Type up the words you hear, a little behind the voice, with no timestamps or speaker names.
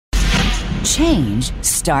Change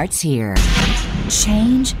starts here.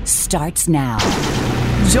 Change starts now.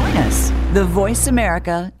 Join us, the Voice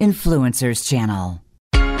America Influencers Channel.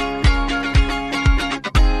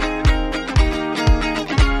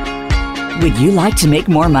 Would you like to make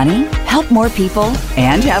more money, help more people,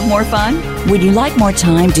 and have more fun? Would you like more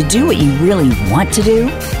time to do what you really want to do?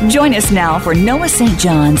 Join us now for Noah St.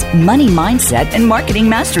 John's Money Mindset and Marketing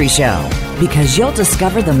Mastery Show, because you'll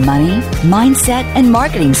discover the money, mindset, and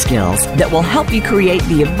marketing skills that will help you create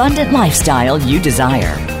the abundant lifestyle you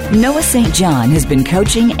desire. Noah St. John has been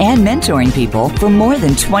coaching and mentoring people for more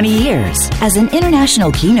than 20 years. As an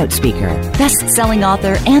international keynote speaker, best-selling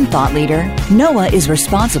author, and thought leader, Noah is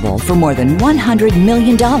responsible for more than $100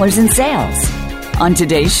 million in sales. On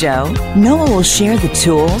today's show, Noah will share the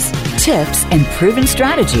tools, tips, and proven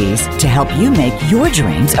strategies to help you make your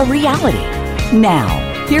dreams a reality. Now,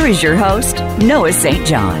 here is your host, Noah St.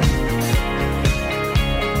 John.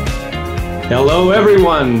 Hello,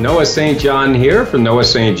 everyone. Noah St. John here from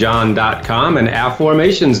noahstjohn.com and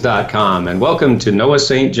affirmations.com. And welcome to Noah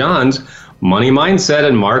St. John's Money Mindset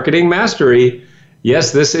and Marketing Mastery.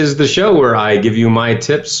 Yes, this is the show where I give you my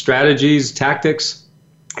tips, strategies, tactics,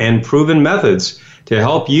 and proven methods to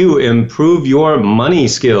help you improve your money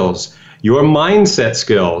skills, your mindset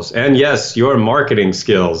skills, and yes, your marketing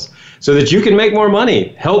skills, so that you can make more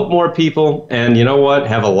money, help more people, and you know what,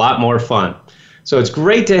 have a lot more fun. So it's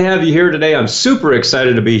great to have you here today. I'm super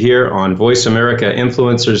excited to be here on Voice America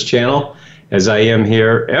Influencers Channel, as I am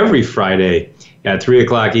here every Friday at 3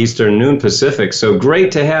 o'clock Eastern, noon Pacific. So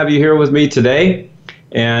great to have you here with me today.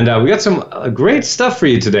 And we got some great stuff for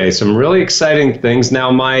you today, some really exciting things.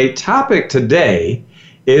 Now, my topic today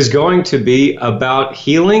is going to be about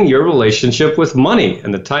healing your relationship with money.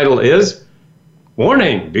 And the title is,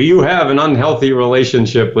 Warning, do you have an unhealthy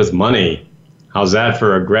relationship with money? How's that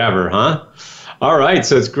for a grabber, huh? All right,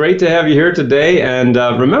 so it's great to have you here today. And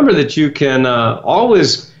remember that you can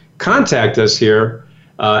always contact us here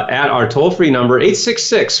at our toll-free number,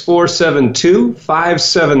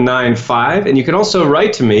 866-472-5795. And you can also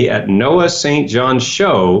write to me at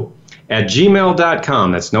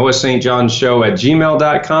noahstjohnshow@gmail.com. That's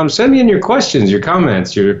noahstjohnshow@gmail.com. Send me in your questions, your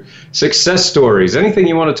comments, your success stories, anything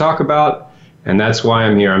you want to talk about. And that's why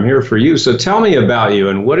I'm here. I'm here for you. So tell me about you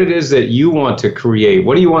and what it is that you want to create.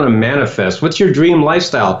 What do you want to manifest? What's your dream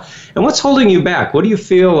lifestyle? And what's holding you back? What do you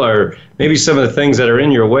feel are maybe some of the things that are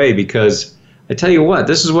in your way? Because I tell you what,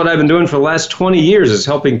 this is what I've been doing for the last 20 years, is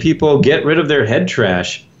helping people get rid of their head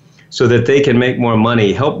trash so that they can make more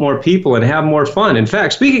money, help more people, and have more fun. In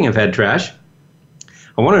fact, speaking of head trash,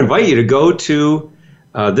 I want to invite you to go to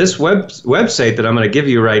this website that I'm going to give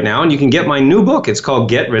you right now, and you can get my new book. It's called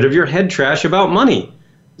Get Rid of Your Head Trash About Money.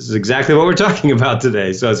 This is exactly what we're talking about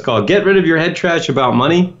today. So it's called Get Rid of Your Head Trash About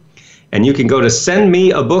Money, and you can go to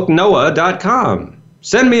sendmeabooknoah.com.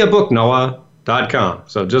 Sendmeabooknoah.com.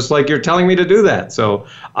 So just like you're telling me to do that. So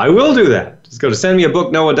I will do that. Just go to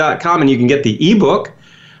sendmeabooknoah.com, and you can get the ebook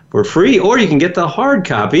for free, or you can get the hard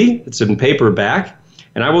copy. It's in paperback.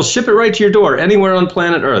 And I will ship it right to your door anywhere on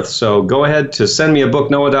planet Earth. So go ahead to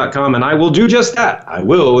sendmeabooknoah.com, and I will do just that. I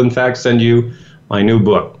will, in fact, send you my new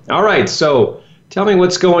book. All right, so tell me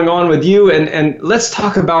what's going on with you, and let's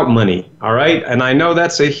talk about money, all right? And I know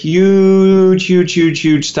that's a huge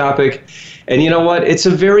topic. And you know what? It's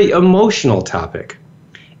a very emotional topic.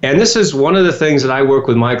 And this is one of the things that I work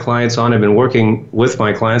with my clients on. I've been working with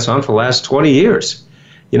my clients on for the last 20 years.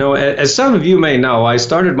 You know, as some of you may know, I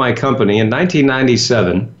started my company in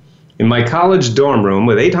 1997 in my college dorm room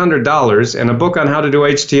with $800 and a book on how to do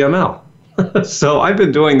HTML. So I've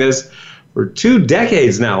been doing this for 2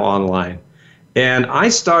 decades now online. And I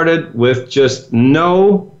started with just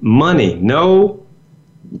no money, no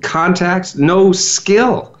contacts, no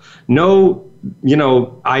skill, no,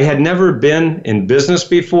 I had never been in business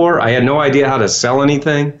before. I had no idea how to sell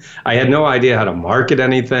anything. I had no idea how to market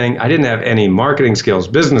anything. I didn't have any marketing skills,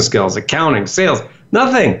 business skills, accounting, sales,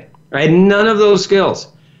 nothing. I had none of those skills.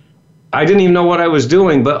 I didn't even know what I was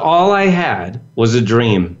doing, but all I had was a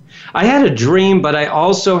dream. I had a dream, but I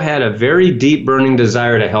also had a very deep burning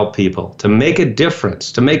desire to help people, to make a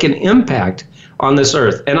difference, to make an impact on this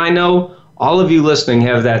earth. And I know all of you listening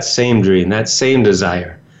have that same dream, that same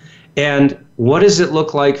desire. And what does it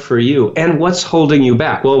look like for you? And what's holding you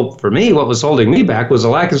back? Well, for me, what was holding me back was a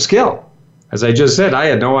lack of skill. As I just said, I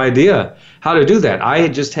had no idea how to do that. I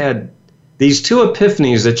had just had these 2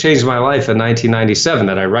 epiphanies that changed my life in 1997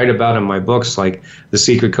 that I write about in my books, like The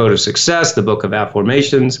Secret Code of Success, the Book of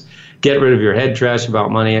Affirmations, Get Rid of Your Head Trash About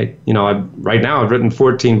Money. Right now I've written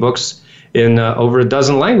 14 books in over a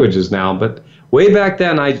dozen languages now. But way back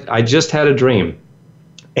then, I just had a dream.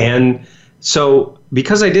 And so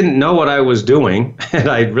because I didn't know what I was doing, and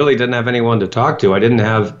I really didn't have anyone to talk to, I didn't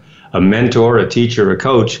have a mentor, a teacher, a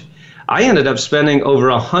coach, I ended up spending over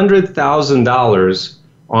 $100,000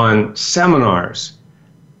 on seminars,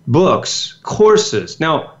 books, courses.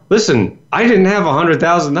 Now, listen, I didn't have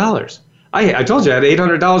 $100,000. I told you I had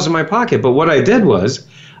 $800 in my pocket, but what I did was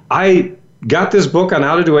I got this book on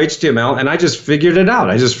how to do HTML, and I just figured it out.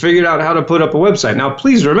 I just figured out how to put up a website. Now,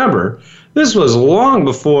 please remember, this was long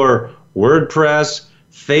before WordPress,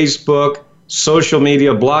 Facebook, social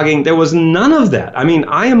media, blogging. There was none of that. I mean,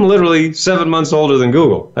 I am literally 7 months older than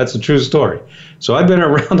Google. That's a true story. So I've been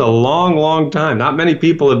around a long, long time. Not many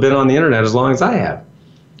people have been on the internet as long as I have.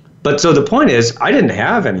 But so the point is, I didn't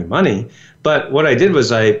have any money. But what I did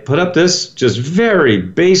was I put up this just very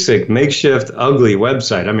basic, makeshift, ugly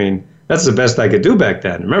website. I mean, that's the best I could do back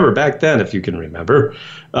then. Remember back then, if you can remember.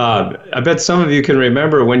 I bet some of you can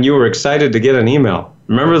remember when you were excited to get an email.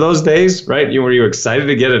 Remember those days, right? Were you excited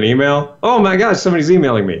to get an email? Oh my gosh, somebody's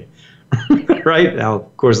emailing me, right? Now,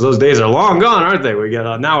 of course, those days are long gone, aren't they?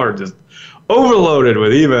 Now we're just overloaded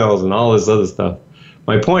with emails and all this other stuff.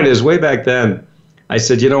 My point is, way back then, I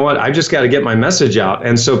said, you know what? I just got to get my message out.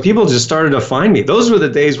 And so people just started to find me. Those were the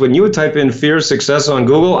days when you would type in fear success on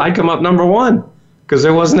Google, I'd come up number one because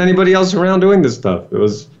there wasn't anybody else around doing this stuff. It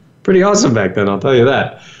was pretty awesome back then, I'll tell you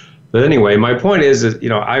that. But anyway, my point is that,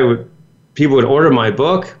 people would order my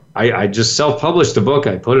book. I just self-published the book.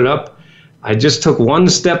 I put it up. I just took one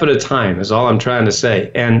step at a time is all I'm trying to say.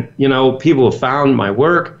 And, people found my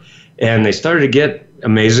work and they started to get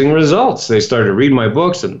amazing results. They started to read my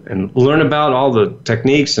books and learn about all the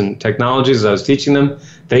techniques and technologies I was teaching them.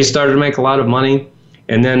 They started to make a lot of money.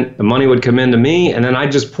 And then the money would come into me and then I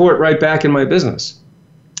just pour it right back in my business.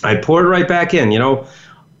 I poured it right back in.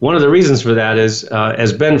 One of the reasons for that is,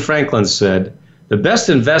 as Ben Franklin said, the best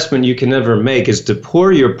investment you can ever make is to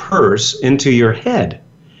pour your purse into your head.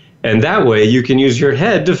 And that way you can use your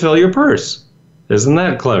head to fill your purse. Isn't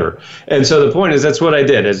that clever? And so the point is, that's what I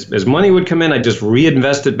did. As money would come in, I just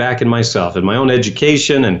reinvested back in myself, in my own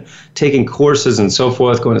education and taking courses and so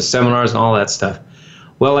forth, going to seminars and all that stuff.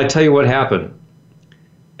 Well, I tell you what happened.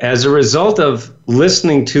 As a result of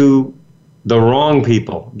listening to the wrong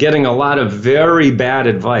people, getting a lot of very bad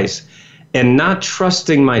advice, and not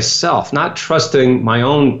trusting myself, not trusting my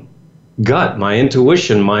own gut, my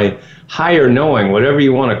intuition, my higher knowing, whatever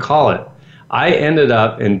you want to call it, I ended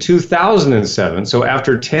up in 2007, so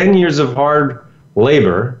after 10 years of hard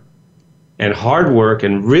labor and hard work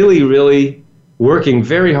and really, really working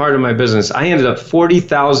very hard in my business, I ended up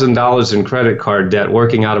 $40,000 in credit card debt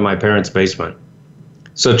working out of my parents' basement.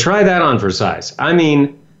 So try that on for size. I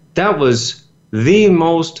mean, that was the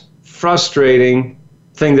most frustrating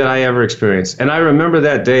thing that I ever experienced. And I remember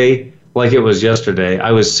that day like it was yesterday.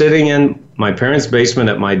 I was sitting in my parents' basement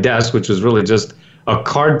at my desk, which was really just a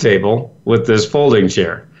card table with this folding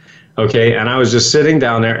chair. Okay, and I was just sitting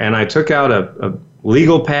down there and I took out a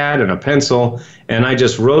legal pad and a pencil and I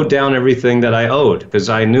just wrote down everything that I owed because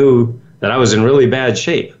I knew that I was in really bad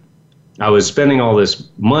shape. I was spending all this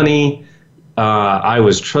money. I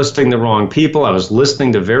was trusting the wrong people. I was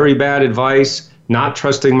listening to very bad advice, not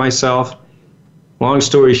trusting myself. Long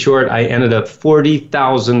story short, I ended up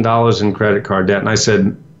 $40,000 in credit card debt. And I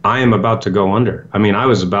said, I am about to go under. I mean, I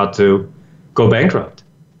was about to go bankrupt.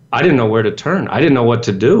 I didn't know where to turn. I didn't know what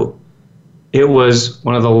to do. It was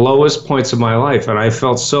one of the lowest points of my life. And I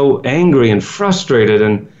felt so angry and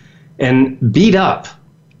frustrated and beat up.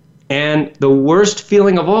 And the worst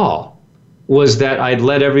feeling of all was that I'd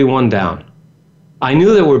let everyone down. I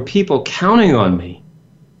knew there were people counting on me.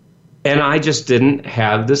 And I just didn't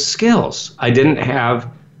have the skills. I didn't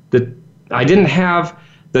have the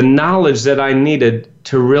knowledge that I needed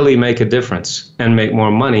to really make a difference and make more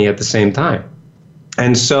money at the same time.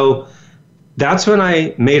 And so that's when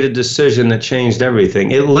I made a decision that changed everything.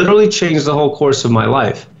 It literally changed the whole course of my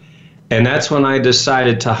life. And that's when I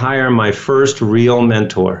decided to hire my first real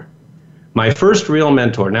mentor. My first real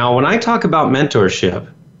mentor. Now, when I talk about mentorship,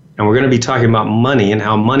 and we're going to be talking about money and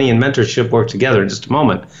how money and mentorship work together in just a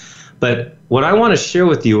moment, but what I want to share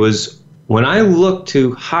with you is when I look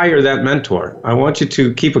to hire that mentor, I want you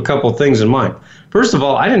to keep a couple things in mind. First of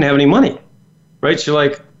all, I didn't have any money, right? You're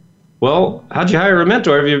like, well, how'd you hire a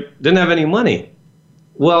mentor if you didn't have any money?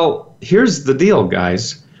 Well, here's the deal,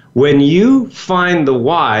 guys. When you find the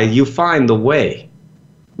why, you find the way.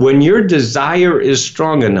 When your desire is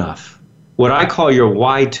strong enough, what I call your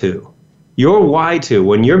why to,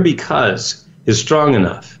 when your because is strong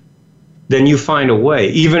enough, then you find a way,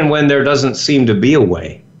 even when there doesn't seem to be a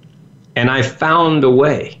way. And I found a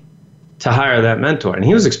way to hire that mentor. And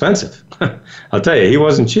he was expensive. I'll tell you, he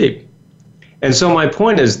wasn't cheap. And so my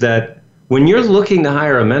point is that when you're looking to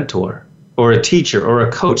hire a mentor or a teacher or a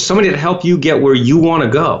coach, somebody to help you get where you want to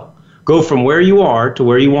go from where you are to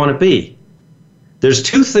where you want to be, there's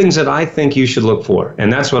two things that I think you should look for.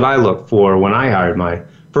 And that's what I looked for when I hired my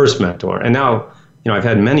first mentor. And now, I've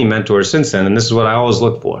had many mentors since then, and this is what I always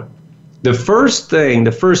look for. The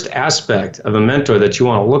first aspect of a mentor that you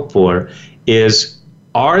want to look for is,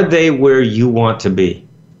 are they where you want to be?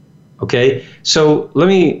 Okay, so let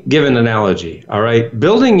me give an analogy, all right?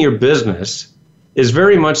 Building your business is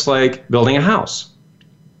very much like building a house,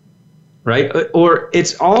 right? Or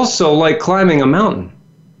it's also like climbing a mountain,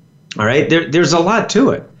 all right? There's a lot to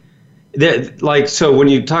it. So when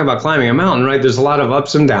you talk about climbing a mountain, right, there's a lot of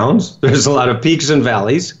ups and downs. There's a lot of peaks and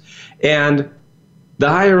valleys. And the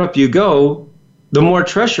higher up you go, the more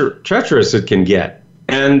treacherous it can get.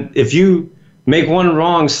 And if you make one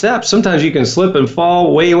wrong step, sometimes you can slip and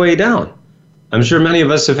fall way, way down. I'm sure many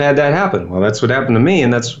of us have had that happen. Well, that's what happened to me,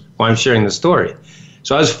 and that's why I'm sharing the story.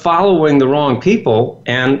 So I was following the wrong people,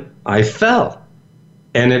 and I fell.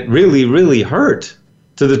 And it really, really hurt,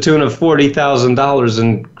 to the tune of $40,000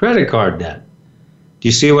 in credit card debt. Do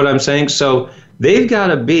you see what I'm saying? So they've got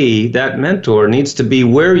to be, that mentor needs to be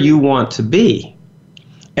where you want to be.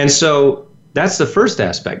 And so that's the first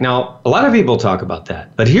aspect. Now, a lot of people talk about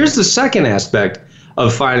that. But here's the second aspect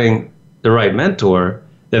of finding the right mentor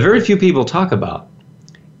that very few people talk about.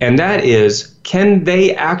 And that is, can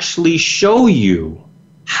they actually show you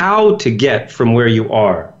how to get from where you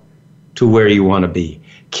are to where you want to be?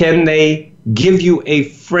 Can they give you a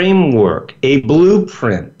framework, a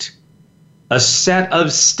blueprint, a set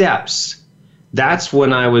of steps? That's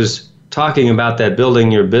when I was talking about that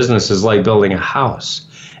building your business is like building a house.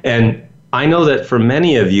 And I know that for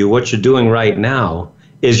many of you, what you're doing right now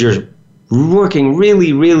is you're working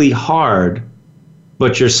really, really hard,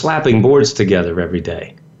 but you're slapping boards together every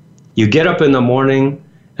day. You get up in the morning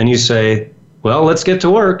and you say, well, let's get to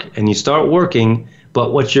work. And you start working.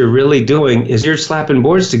 But what you're really doing is you're slapping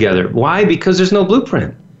boards together. Why? Because there's no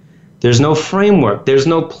blueprint. There's no framework. There's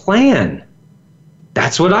no plan.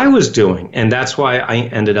 That's what I was doing. And that's why I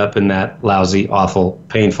ended up in that lousy, awful,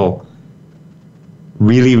 painful,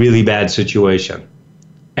 really, really bad situation.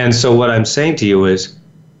 And so what I'm saying to you is,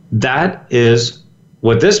 that is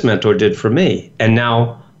what this mentor did for me. And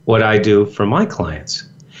now what I do for my clients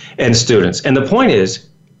and students. And the point is,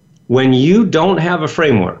 when you don't have a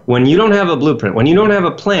framework, when you don't have a blueprint, when you don't have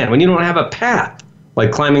a plan, when you don't have a path,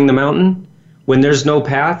 like climbing the mountain, when there's no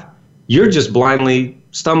path, you're just blindly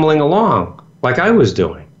stumbling along like I was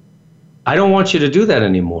doing. I don't want you to do that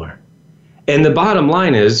anymore. And the bottom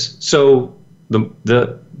line is, so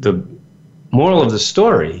the moral of the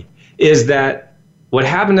story is that what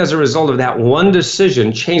happened as a result of that one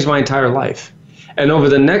decision changed my entire life. And over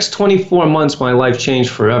the next 24 months, my life changed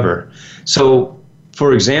forever. So,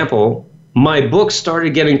 for example, my book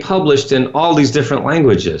started getting published in all these different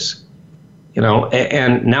languages,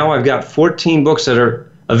 and now I've got 14 books that are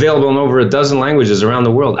available in over a dozen languages around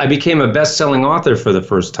the world. I became a best-selling author for the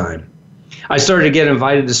first time. I started to get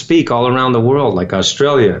invited to speak all around the world, like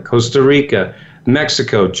Australia, Costa Rica,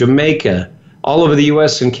 Mexico, Jamaica, all over the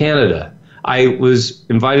US and Canada. I was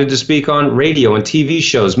invited to speak on radio and TV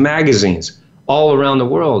shows, magazines, all around the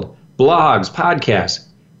world, blogs, podcasts.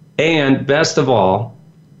 And best of all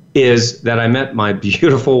is that I met my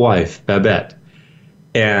beautiful wife, Babette,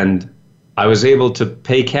 and I was able to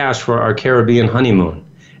pay cash for our Caribbean honeymoon.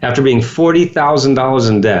 After being $40,000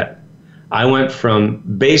 in debt, I went from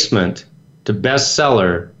basement to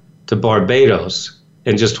bestseller to Barbados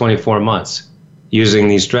in just 24 months using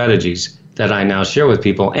these strategies that I now share with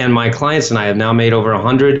people. And my clients and I have now made over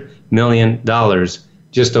 $100 million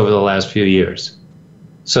just over the last few years.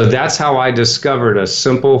 So that's how I discovered a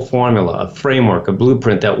simple formula, a framework, a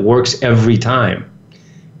blueprint that works every time.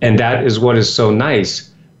 And that is what is so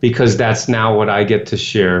nice, because that's now what I get to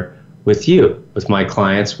share with you, with my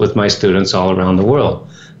clients, with my students all around the world.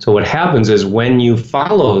 So what happens is when you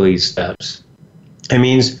follow these steps, it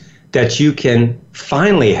means that you can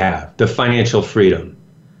finally have the financial freedom,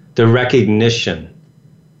 the recognition,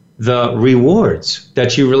 the rewards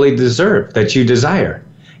that you really deserve, that you desire.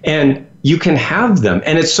 And you can have them.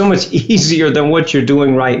 And it's so much easier than what you're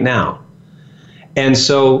doing right now. And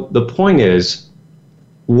so the point is,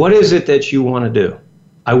 what is it that you want to do?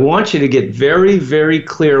 I want you to get very, very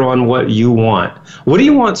clear on what you want. What do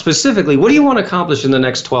you want specifically? What do you want to accomplish in the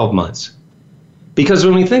next 12 months? Because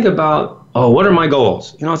when we think about, what are my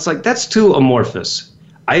goals? It's like, that's too amorphous.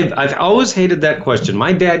 I've always hated that question.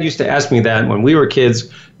 My dad used to ask me that when we were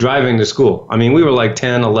kids driving to school. I mean, we were like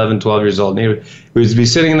 10, 11, 12 years old. And we would be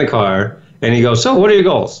sitting in the car, and he'd go, so what are your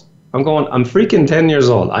goals? I'm freaking 10 years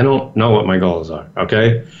old. I don't know what my goals are,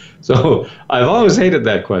 okay? So I've always hated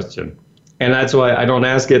that question. And that's why I don't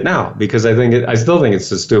ask it now, because I still think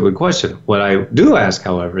it's a stupid question. What I do ask,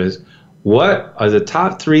 however, is what are the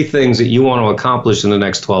top 3 things that you want to accomplish in the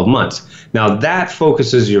next 12 months? Now that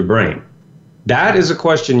focuses your brain. That is a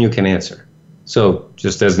question you can answer. So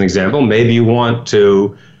just as an example, maybe you want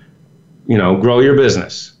to, grow your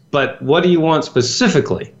business. But what do you want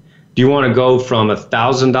specifically? Do you want to go from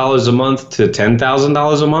 $1,000 a month to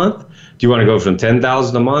 $10,000 a month? Do you want to go from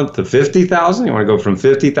 $10,000 a month to $50,000? You want to go from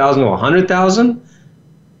 $50,000 to $100,000?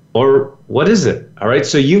 Or what is it? All right.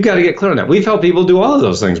 So you've got to get clear on that. We've helped people do all of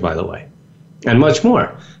those things, by the way, and much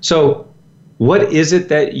more. So what is it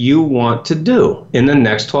that you want to do in the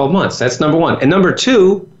next 12 months? That's number 1. And number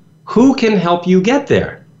 2, who can help you get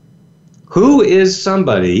there? Who is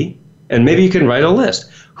somebody, and maybe you can write a list.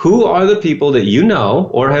 Who are the people that you know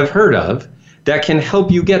or have heard of that can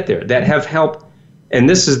help you get there, that have helped? And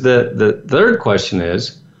this is the third question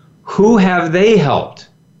is, who have they helped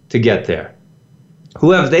to get there?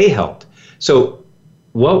 Who have they helped? So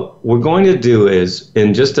what we're going to do is,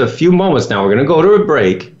 in just a few moments now, we're going to go to a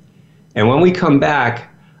break. And when we come back,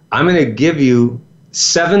 I'm going to give you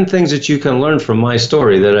 7 things that you can learn from my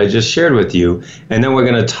story that I just shared with you. And then we're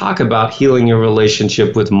going to talk about healing your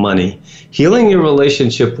relationship with money. Healing your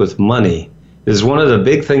relationship with money is one of the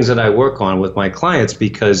big things that I work on with my clients,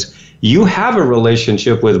 because you have a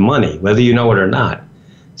relationship with money, whether you know it or not.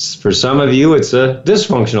 For some of you, it's a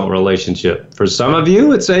dysfunctional relationship. For some of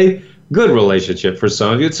you, it's a good relationship. For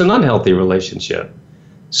some of you, it's an unhealthy relationship.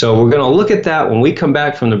 So we're going to look at that when we come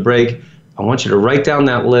back from the break. I want you to write down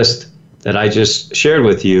that list that I just shared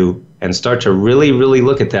with you and start to really, really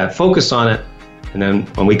look at that. Focus on it. And then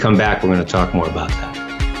when we come back, we're going to talk more about that.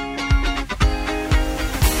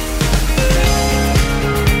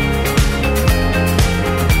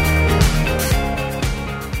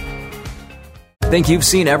 Think you've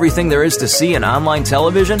seen everything there is to see in online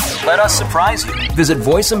television? Let us surprise you. Visit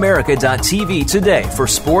voiceamerica.tv today for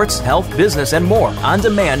sports, health, business, and more on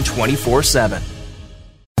demand 24/7.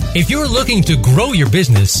 If you're looking to grow your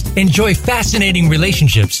business, enjoy fascinating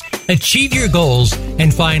relationships, achieve your goals,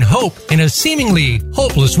 and find hope in a seemingly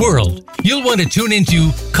hopeless world, you'll want to tune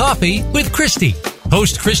into Coffee with Christy.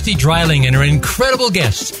 Host Christy Dreiling and her incredible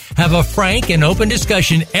guests have a frank and open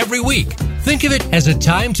discussion every week. Think of it as a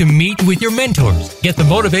time to meet with your mentors, get the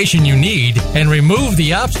motivation you need, and remove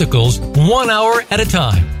the obstacles 1 hour at a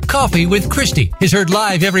time. Coffee with Christy is heard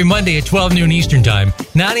live every Monday at 12 noon Eastern Time,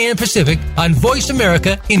 9 a.m. Pacific on Voice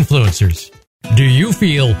America Influencers. Do you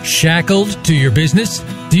feel shackled to your business?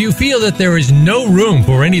 Do you feel that there is no room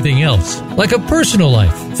for anything else? Like a personal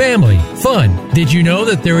life, family, fun. Did you know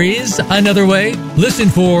that there is another way? Listen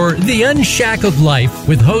for The Unshackled Life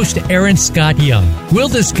with host Aaron Scott Young. We'll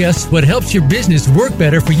discuss what helps your business work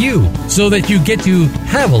better for you so that you get to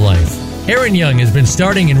have a life. Aaron Young has been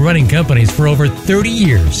starting and running companies for over 30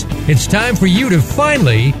 years. It's time for you to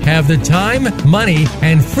finally have the time, money,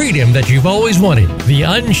 and freedom that you've always wanted. The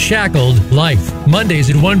Unshackled Life.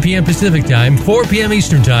 Mondays at 1 p.m. Pacific Time, 4 p.m.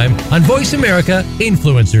 Eastern Time on Voice America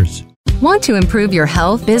Influencers. Want to improve your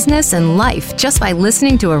health, business, and life just by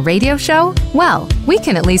listening to a radio show? Well, we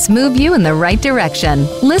can at least move you in the right direction.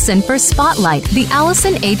 Listen for Spotlight, the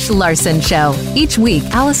Allison H. Larson Show. Each week,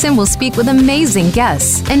 Allison will speak with amazing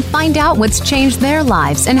guests and find out what's changed their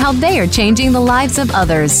lives and how they are changing the lives of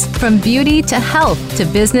others. From beauty to health to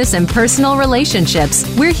business and personal relationships,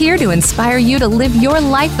 we're here to inspire you to live your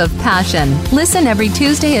life of passion. Listen every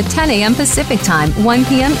Tuesday at 10 a.m. Pacific Time, 1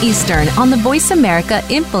 p.m. Eastern on the Voice America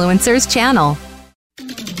Influencers channel.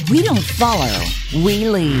 We don't follow, we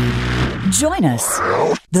lead. Join us,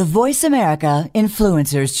 the Voice America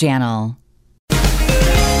Influencers channel.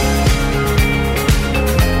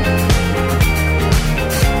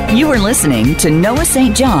 You are listening to Noah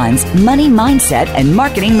St. John's Money Mindset and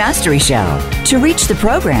Marketing Mastery Show. To reach the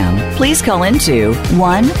program, please call into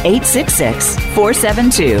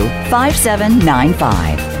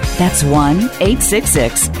 1-866-472-5795. That's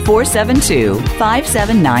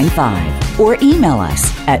 1-866-472-5795. Or email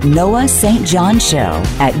us at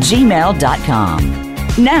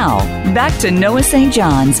noahstjohnshow@gmail.com. Now, back to Noah St.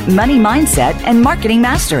 John's Money Mindset and Marketing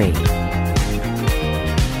Mastery.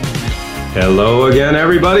 Hello again,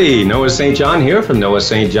 everybody. Noah St. John here from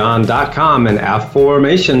noahstjohn.com and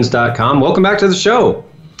affirmations.com. Welcome back to the show.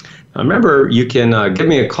 Now remember, you can give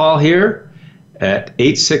me a call here at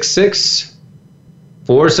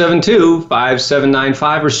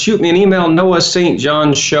 866-472-5795 or shoot me an email,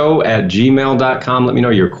 noahstjohnshow@gmail.com. Let me know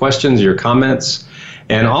your questions, your comments.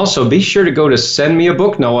 And also be sure to go to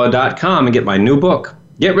sendmeabooknoah.com and get my new book,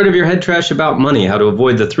 Get rid of your head trash about money, how to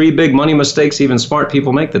avoid the 3 big money mistakes even smart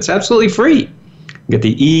people make. That's absolutely free. Get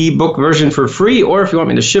the ebook version for free, or if you want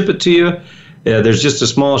me to ship it to you, there's just a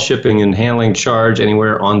small shipping and handling charge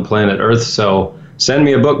anywhere on planet Earth. So send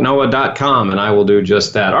me a book, not-enoughness, and I will do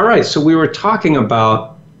just that. All right, so we were talking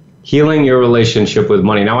about healing your relationship with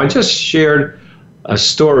money. Now, I just shared a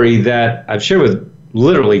story that I've shared with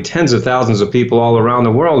literally tens of thousands of people all around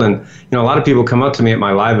the world. And, a lot of people come up to me at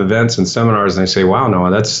my live events and seminars and they say, wow,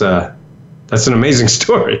 Noah, that's an amazing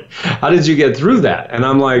story. How did you get through that? And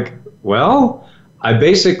I'm like, well, I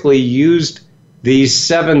basically used these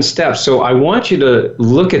 7 steps. So I want you to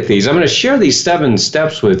look at these. I'm going to share these 7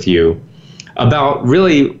 steps with you about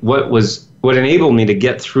really what enabled me to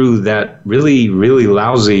get through that really, really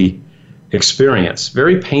lousy experience.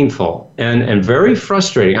 Very painful and very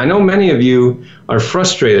frustrating. I know many of you are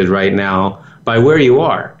frustrated right now by where you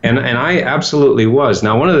are, and I absolutely was.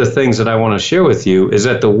 Now, one of the things that I want to share with you is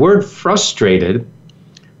that the word frustrated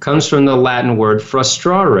comes from the Latin word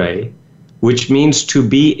frustrare, which means to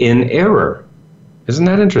be in error. Isn't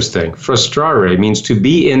that interesting? Frustrare means to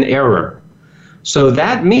be in error. So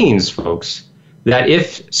that means, folks, that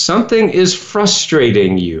if something is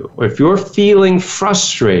frustrating you, or if you're feeling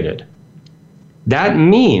frustrated, that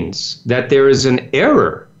means that there is an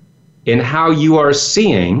error in how you are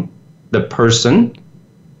seeing the person,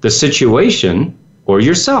 the situation, or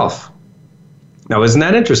yourself. Now, isn't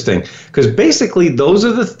that interesting? Because basically, those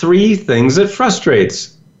are the 3 things that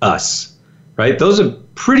frustrates us, right? Those are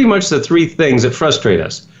pretty much the 3 things that frustrate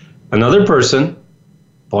us. Another person,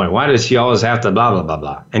 boy, why does he always have to blah, blah, blah,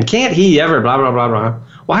 blah? And can't he ever blah, blah, blah, blah?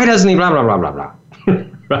 Why doesn't he blah, blah, blah, blah, blah?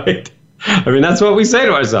 Right? I mean, that's what we say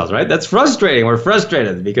to ourselves, right? That's frustrating. We're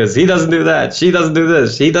frustrated because he doesn't do that. She doesn't do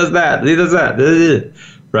this. He does that. He does that.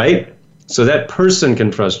 Right? So that person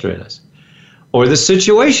can frustrate us. Or the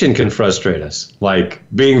situation can frustrate us, like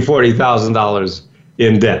being $40,000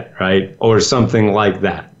 in debt, right? Or something like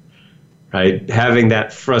that, right? Having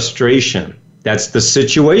that frustration. That's the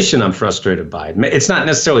situation I'm frustrated by. It's not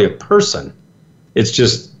necessarily a person. It's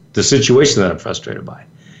just the situation that I'm frustrated by.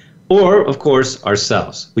 Or, of course,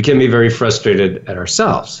 ourselves. We can be very frustrated at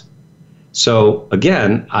ourselves. So,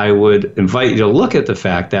 again, I would invite you to look at the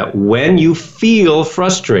fact that when you feel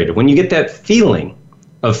frustrated, when you get that feeling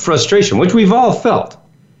of frustration, which we've all felt,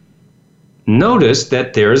 notice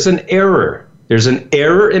that there's an error. There's an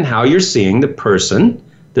error in how you're seeing the person,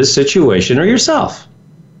 the situation, or yourself.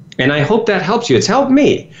 And I hope that helps you. It's helped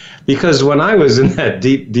me, because when I was in that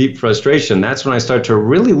deep, deep frustration, that's when I start to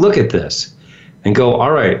really look at this and go,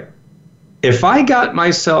 all right, if I got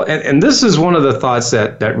myself, and this is one of the thoughts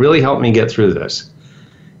that really helped me get through this,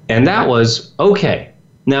 and that was, okay,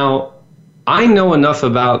 now I know enough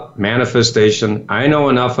about manifestation. I know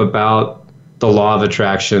enough about the law of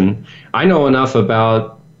attraction. I know enough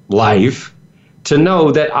about life to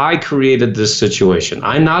know that I created this situation.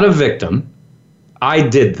 I'm not a victim. I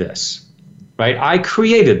did this, right? I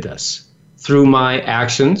created this through my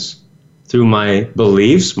actions, through my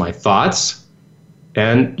beliefs, my thoughts.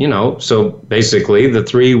 And, so basically the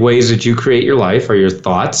 3 ways that you create your life are your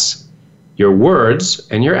thoughts, your words,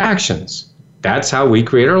 and your actions. That's how we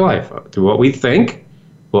create our life, through what we think,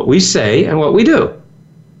 what we say, and what we do.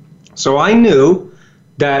 So I knew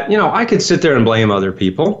that, I could sit there and blame other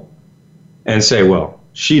people and say, well,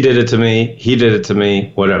 she did it to me, he did it to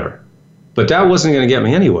me, whatever. But that wasn't going to get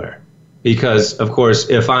me anywhere. Because, of course,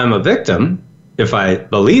 if I'm a victim, if I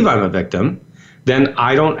believe I'm a victim, then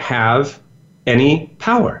I don't have any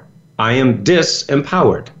power. I am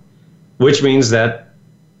disempowered, which means that,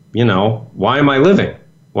 why am I living?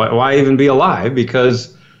 Why even be alive?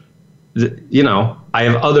 Because, I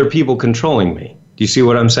have other people controlling me. Do you see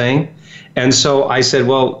what I'm saying? And so I said,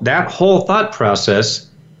 well, that whole thought process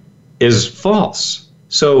is false.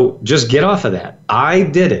 So just get off of that. I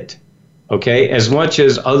did it. Okay, as much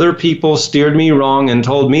as other people steered me wrong and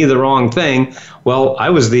told me the wrong thing, well, I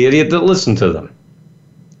was the idiot that listened to them.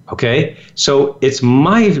 Okay, so it's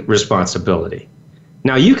my responsibility.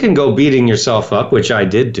 Now, you can go beating yourself up, which I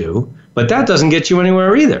did do, but that doesn't get you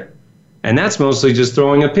anywhere either. And that's mostly just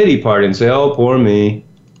throwing a pity party and say, oh, poor me.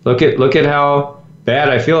 Look at how bad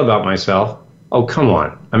I feel about myself. Oh, come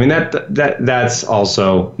on. I mean, that's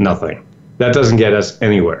also nothing. That doesn't get us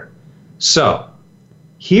anywhere. So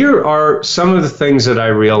here are some of the things that I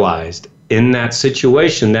realized in that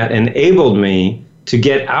situation that enabled me to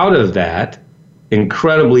get out of that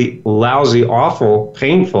incredibly lousy, awful,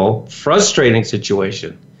 painful, frustrating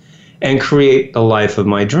situation and create the life of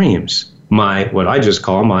my dreams, what I just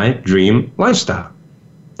call my dream lifestyle.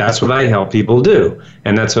 That's what I help people do.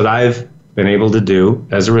 And that's what I've been able to do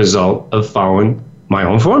as a result of following my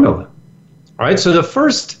own formula. All right, so the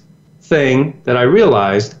first thing that I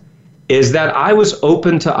realized is that I was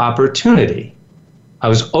open to opportunity. I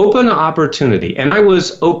was open to opportunity, and I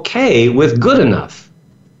was okay with good enough.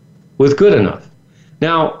 With good enough.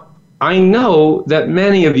 Now, I know that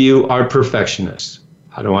many of you are perfectionists.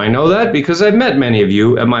 How do I know that? Because I've met many of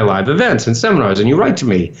you at my live events and seminars, and you write to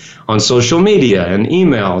me on social media and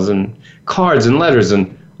emails and cards and letters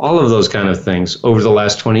and all of those kind of things over the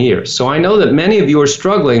last 20 years. So I know that many of you are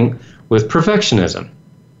struggling with perfectionism.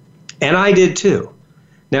 And I did too.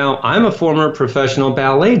 Now, I'm a former professional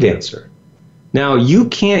ballet dancer. Now, you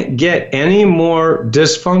can't get any more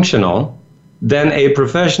dysfunctional than a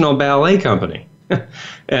professional ballet company.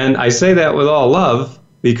 And I say that with all love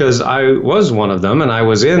because I was one of them and I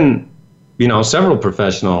was in, several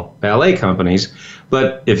professional ballet companies.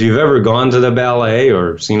 But if you've ever gone to the ballet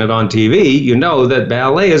or seen it on TV, you know that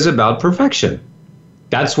ballet is about perfection.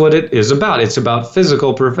 That's what it is about. It's about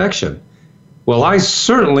physical perfection. Well, I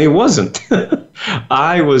certainly wasn't.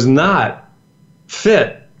 I was not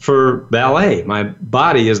fit for ballet. My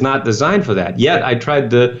body is not designed for that. Yet I tried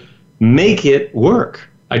to make it work.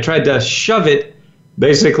 I tried to shove it,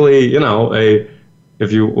 basically,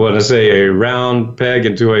 if you want to say a round peg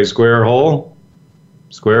into a square hole,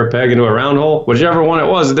 square peg into a round hole, whichever one it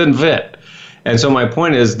was, it didn't fit. And so my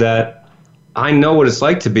point is that I know what it's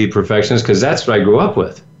like to be perfectionist because that's what I grew up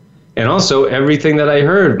with. And also everything that I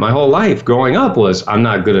heard my whole life growing up was I'm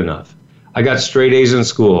not good enough. I got straight A's in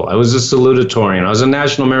school. I was a salutatorian. I was a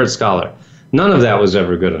National Merit Scholar. None of that was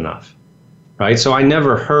ever good enough, right? So I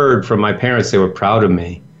never heard from my parents they were proud of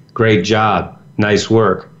me. Great job. Nice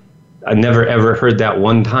work. I never ever heard that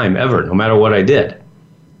one time ever, no matter what I did.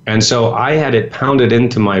 And so I had it pounded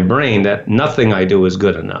into my brain that nothing I do is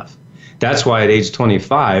good enough. That's why at age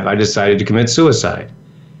 25, I decided to commit suicide.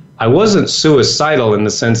 I wasn't suicidal in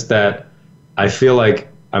the sense that I feel like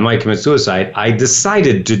I might commit suicide. I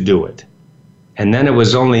decided to do it. And then it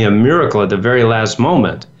was only a miracle at the very last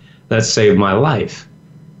moment that saved my life.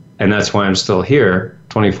 And that's why I'm still here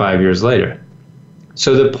 25 years later.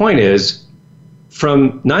 So the point is,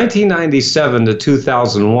 from 1997 to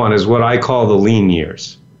 2001 is what I call the lean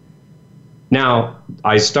years. Now,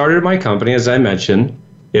 I started my company, as I mentioned,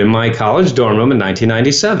 in my college dorm room in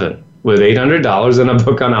 1997 with $800 and a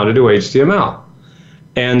book on how to do HTML.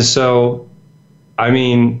 And so, I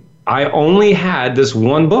only had this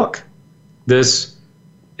one book. This,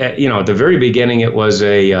 at the very beginning, it was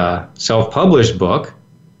a self-published book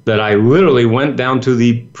that I literally went down to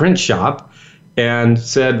the print shop and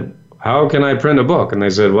said, how can I print a book? And they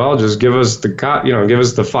said, well, just give us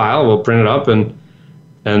the file, we'll print it up and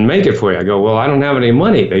make it for you. I go, well, I don't have any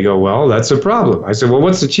money. They go, well, that's a problem. I said, well,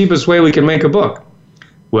 what's the cheapest way we can make a book?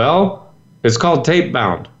 Well, it's called tape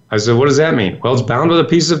bound. I said, what does that mean? Well, it's bound with a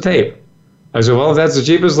piece of tape. I said, well, if that's the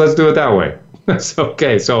cheapest, let's do it that way. That's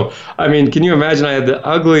okay. So, can you imagine I had the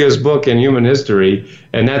ugliest book in human history,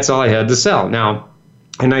 and that's all I had to sell. Now,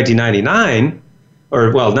 in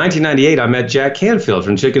 1998, I met Jack Canfield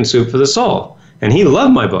from Chicken Soup for the Soul, and he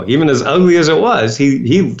loved my book. Even as ugly as it was,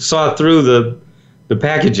 he saw through the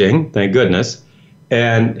packaging, thank goodness,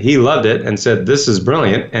 and he loved it and said, this is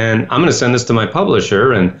brilliant, and I'm going to send this to my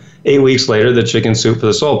publisher. And 8 weeks later, the Chicken Soup for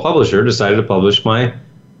the Soul publisher decided to publish my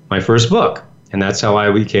first book, and that's how I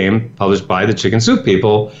became published by the Chicken Soup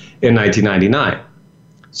people in 1999.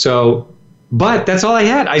 So, but that's all I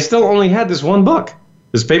had. I still only had this one book.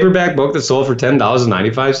 This paperback book that sold for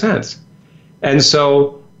 $10.95. And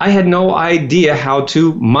so I had no idea how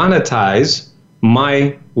to monetize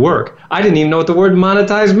my work. I didn't even know what the word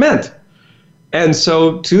monetize meant. And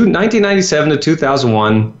so 1997 to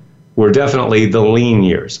 2001 were definitely the lean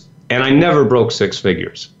years. And I never broke six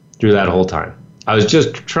figures through that whole time. I was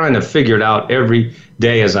just trying to figure it out every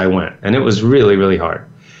day as I went. And it was really, really hard.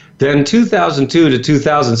 Then 2002 to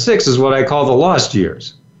 2006 is what I call the lost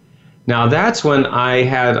years. Now, that's when I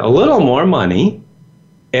had a little more money,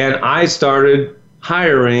 and I started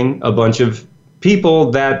hiring a bunch of people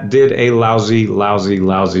that did a lousy, lousy,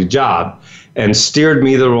 lousy job and steered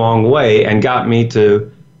me the wrong way and got me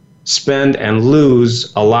to spend and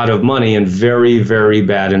lose a lot of money in very, very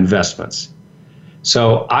bad investments.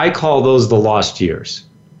 So I call those the lost years.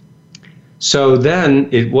 So then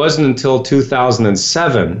it wasn't until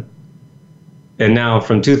 2007, and now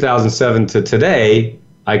from 2007 to today,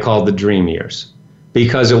 I call the dream years,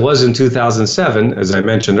 because it was in 2007, as I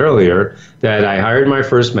mentioned earlier, that I hired my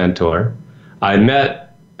first mentor. I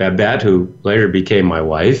met Babette, who later became my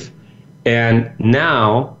wife, and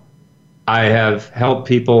now I have helped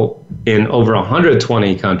people in over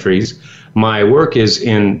 120 countries. My work is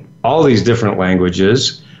in all these different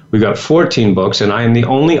languages. We've got 14 books, and I am the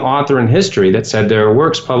only author in history that's had their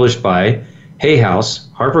works published by Hay House,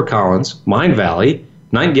 HarperCollins, Mind Valley,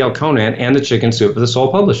 Nightingale Conant, and the Chicken Soup for the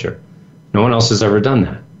Soul Publisher. No one else has ever done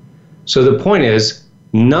that. So the point is,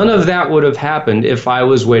 none of that would have happened if I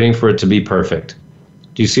was waiting for it to be perfect.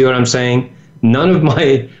 Do you see what I'm saying? None of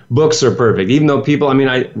my books are perfect, even though people,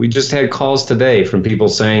 we just had calls today from people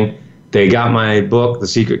saying they got my book, The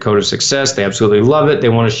Secret Code of Success. They absolutely love it. They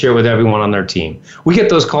want to share with everyone on their team. We get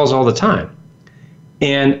those calls all the time.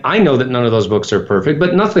 And I know that none of those books are perfect,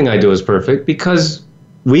 but nothing I do is perfect because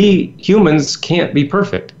we humans can't be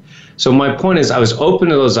perfect. So my point is I was open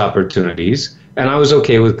to those opportunities and I was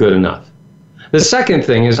okay with good enough. The second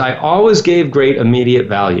thing is I always gave great immediate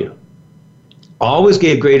value. Always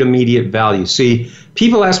gave great immediate value. See,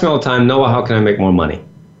 people ask me all the time, Noah, how can I make more money?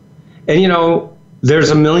 And there's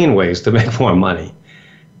a million ways to make more money.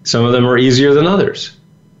 Some of them are easier than others.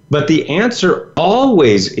 But the answer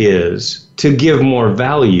always is to give more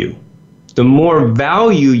value. The more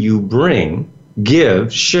value you bring,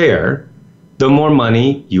 give, share, the more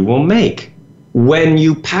money you will make when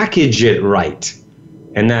you package it right.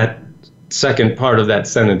 And that second part of that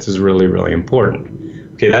sentence is really, really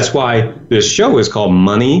important. Okay, that's why this show is called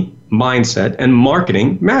Money, Mindset, and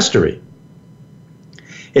Marketing Mastery.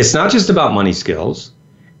 It's not just about money skills.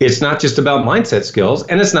 It's not just about mindset skills.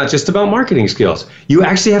 And it's not just about marketing skills. You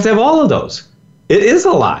actually have to have all of those. It is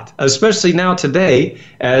a lot, especially now today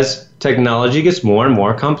as technology gets more and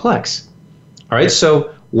more complex. All right,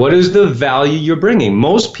 so what is the value you're bringing?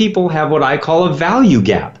 Most people have what I call a value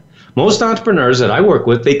gap. Most entrepreneurs that I work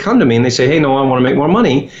with, they come to me and they say, hey, no, I want to make more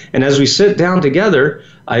money. And as we sit down together,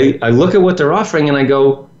 I look at what they're offering and I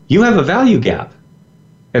go, you have a value gap.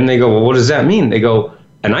 And they go, well, what does that mean? They go,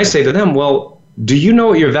 and I say to them, well, do you know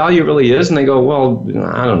what your value really is? And they go, well,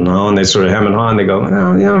 I don't know. And they sort of hem and haw and they go,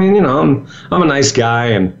 well, I'm a nice guy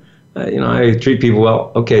and I treat people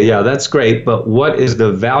well. Okay, yeah, that's great. But what is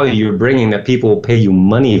the value you're bringing that people will pay you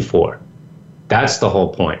money for? That's the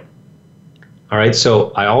whole point. All right,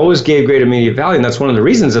 so I always gave great immediate value, and that's one of the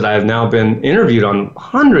reasons that I have now been interviewed on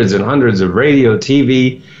hundreds and hundreds of radio,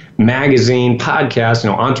 TV, magazine, podcasts,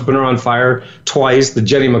 Entrepreneur on Fire twice, the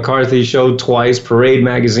Jenny McCarthy Show twice, Parade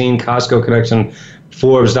Magazine, Costco Connection,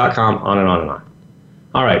 Forbes.com, on and on and on.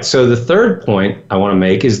 All right, so the third point I want to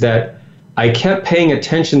make is that I kept paying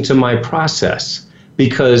attention to my process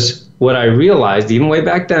because what I realized, even way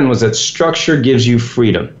back then, was that structure gives you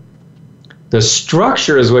freedom. The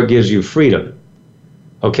structure is what gives you freedom.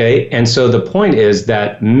 Okay, and so the point is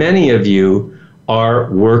that many of you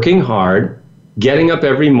are working hard, getting up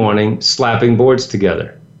every morning, slapping boards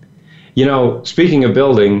together. Speaking of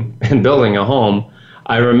building and building a home,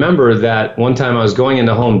 I remember that one time I was going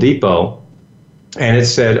into Home Depot and it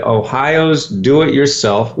said Ohio's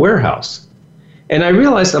do-it-yourself warehouse. And I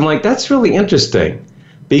realized, I'm like, that's really interesting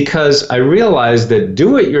because I realized that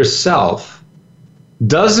do-it-yourself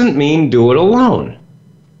doesn't mean do it alone.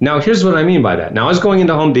 Now, here's what I mean by that. Now, I was going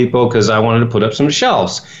into Home Depot because I wanted to put up some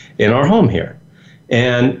shelves in our home here.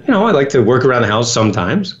 And, I like to work around the house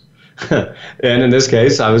sometimes. And in this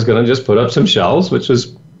case, I was going to just put up some shelves, which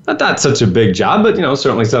was not such a big job, but,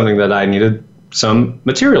 certainly something that I needed some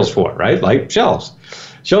materials for, right? Like shelves,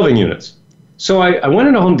 shelving units. So I went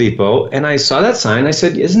into Home Depot and I saw that sign. I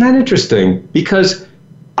said, isn't that interesting? Because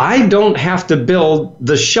I don't have to build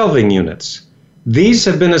the shelving units. These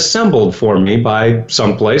have been assembled for me by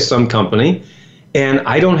someplace, some company, and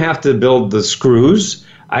I don't have to build the screws.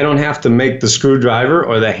 I don't have to make the screwdriver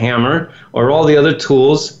or the hammer or all the other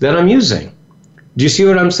tools that I'm using. Do you see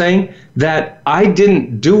what I'm saying? That I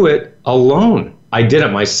didn't do it alone. I did it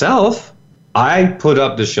myself. I put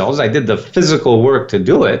up the shelves. I did the physical work to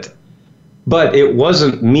do it, but it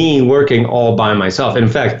wasn't me working all by myself. In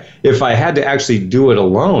fact, if I had to actually do it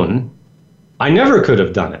alone, I never could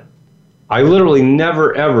have done it. I literally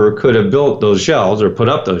never, ever could have built those shelves or put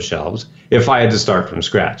up those shelves if I had to start from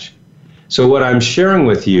scratch. So what I'm sharing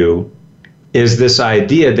with you is this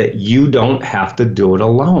idea that you don't have to do it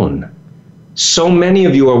alone. So many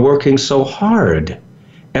of you are working so hard,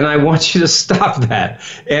 and I want you to stop that.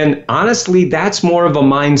 And honestly, that's more of a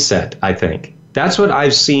mindset, I think. That's what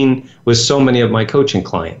I've seen with so many of my coaching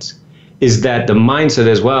clients, is that the mindset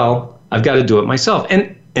is, well, I've got to do it myself.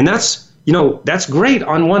 And that's, that's great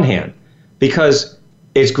on one hand. Because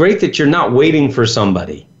it's great that you're not waiting for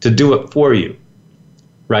somebody to do it for you,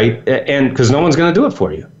 right? And because no one's going to do it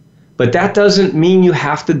for you. But that doesn't mean you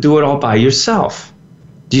have to do it all by yourself.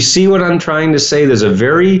 Do you see what I'm trying to say? There's a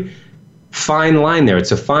very fine line there.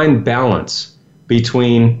 It's a fine balance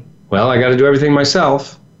between, well, I got to do everything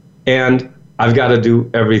myself, and I've got to do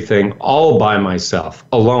everything all by myself,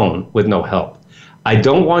 alone, with no help. I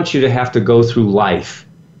don't want you to have to go through life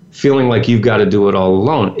feeling like you've got to do it all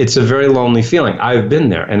alone. It's a very lonely feeling. I've been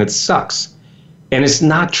there, and it sucks. And it's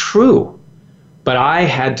not true. But I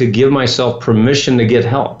had to give myself permission to get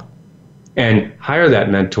help and hire that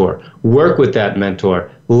mentor, work with that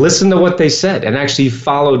mentor, listen to what they said, and actually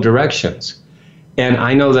follow directions. And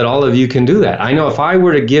I know that all of you can do that. I know if I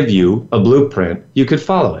were to give you a blueprint, you could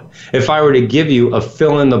follow it. If I were to give you a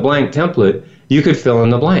fill-in-the-blank template, you could fill in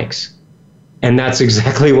the blanks. And that's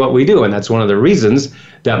exactly what we do. And that's one of the reasons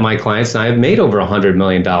that my clients and I have made over $100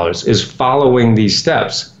 million is following these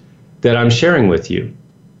steps that I'm sharing with you.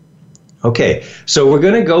 Okay, so we're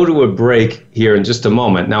going to go to a break here in just a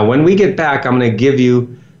moment. Now, when we get back, I'm going to give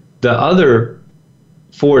you the other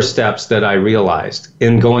 4 steps that I realized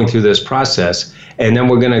in going through this process. And then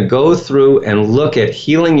we're going to go through and look at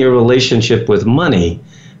healing your relationship with money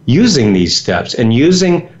using these steps and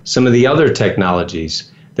using some of the other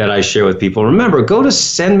technologies that I share with people. Remember, go to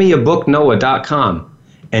sendmeabooknoah.com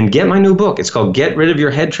and get my new book. It's called Get Rid of Your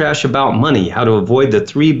Head Trash About Money, How to Avoid the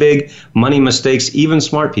 3 Big Money Mistakes Even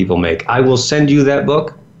Smart People Make. I will send you that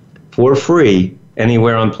book for free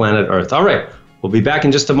anywhere on planet Earth. All right, we'll be back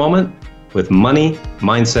in just a moment with Money,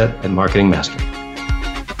 Mindset, and Marketing Mastery.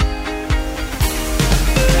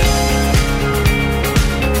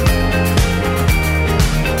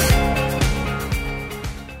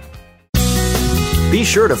 Be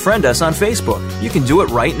sure to friend us on Facebook. You can do it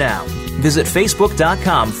right now. Visit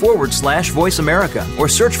facebook.com/Voice America or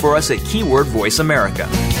search for us at keyword Voice America.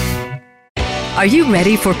 Are you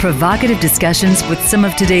ready for provocative discussions with some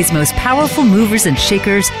of today's most powerful movers and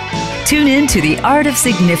shakers? Tune in to The Art of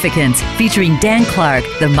Significance, featuring Dan Clark,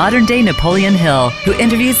 the modern-day Napoleon Hill, who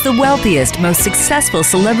interviews the wealthiest, most successful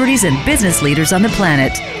celebrities and business leaders on the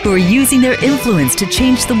planet who are using their influence to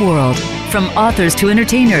change the world. From authors to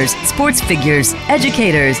entertainers, sports figures,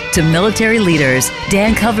 educators to military leaders,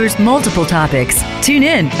 Dan covers multiple topics. Tune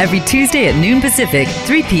in every Tuesday at noon Pacific,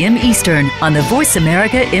 3 p.m. Eastern on the Voice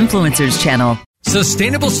America Influencers channel.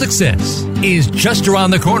 Sustainable success is just around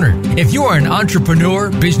the corner. If you are an entrepreneur,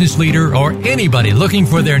 business leader, or anybody looking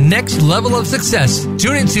for their next level of success,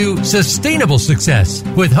 tune into Sustainable Success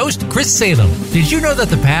with host Chris Salem. Did you know that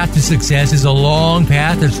the path to success is a long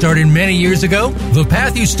path that started many years ago? The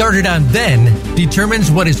path you started on then determines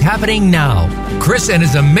what is happening now. Chris and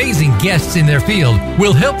his amazing guests in their field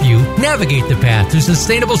will help you navigate the path to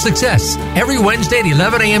sustainable success every Wednesday at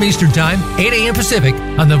 11 a.m. Eastern Time, 8 a.m. Pacific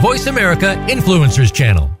on the Voice America Influencers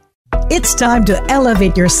channel. It's time to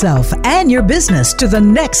elevate yourself and your business to the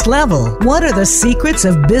next level. What are the secrets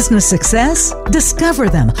of business success? Discover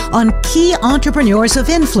them on Key Entrepreneurs of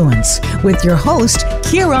Influence with your host,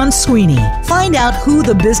 Kieran Sweeney. Find out who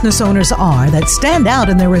the business owners are that stand out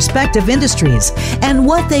in their respective industries and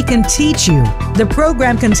what they can teach you. The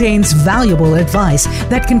program contains valuable advice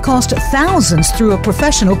that can cost thousands through a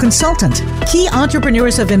professional consultant. Key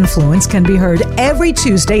Entrepreneurs of Influence can be heard every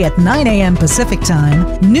Tuesday at 9 a.m. Pacific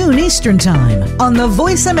Time, noon Eastern Time on the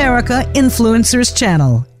Voice America Influencers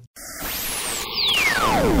channel.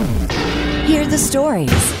 Hear the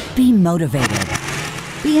stories. Be motivated.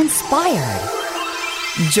 Be inspired.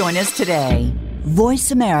 Join us today.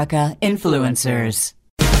 Voice America Influencers.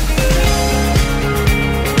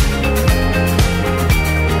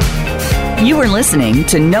 You are listening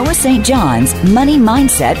to Noah St. John's Money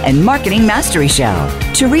Mindset and Marketing Mastery Show.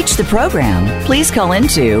 To reach the program, please call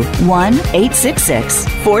into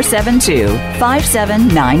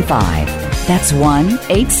 1-866-472-5795. That's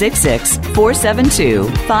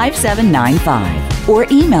 1-866-472-5795. Or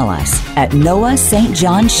email us at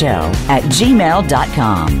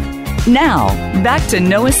noahstjohnshow@gmail.com. Now, back to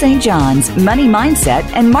Noah St. John's Money Mindset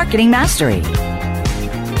and Marketing Mastery.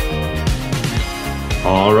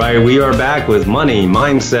 All right, we are back with Money,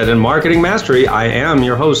 Mindset, and Marketing Mastery. I am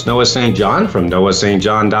your host, Noah St. John from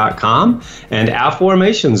noahstjohn.com and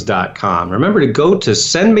affirmations.com. Remember to go to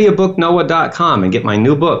sendmeabooknoah.com and get my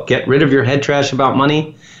new book, Get Rid of Your Head Trash About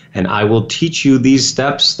Money, and I will teach you these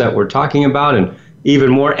steps that we're talking about and even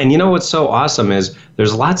more. And you know what's so awesome is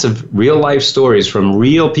there's lots of real-life stories from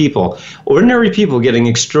real people, ordinary people getting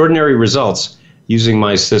extraordinary results using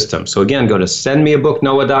my system. So again, go to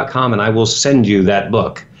sendmeabooknoah.com and I will send you that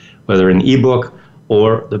book, whether an ebook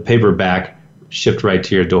or the paperback shipped right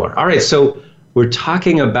to your door. All right, so we're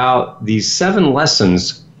talking about these 7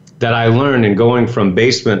 lessons that I learned in going from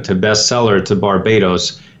basement to bestseller to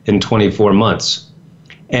Barbados in 24 months.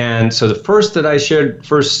 And so the first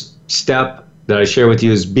step that I share with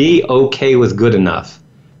you is be okay with good enough.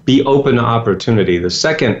 Be open to opportunity. The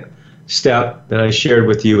second step that I shared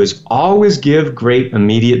with you is always give great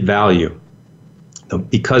immediate value.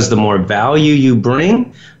 Because the more value you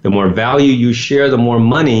bring, the more value you share, the more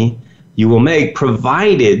money you will make,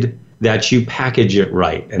 provided that you package it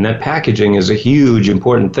right. And that packaging is a huge,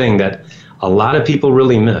 important thing that a lot of people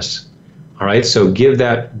really miss. All right, so give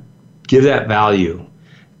that value.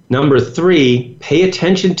 Number 3, pay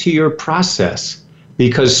attention to your process,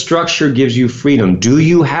 because structure gives you freedom. Do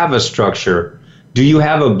you have a structure? Do you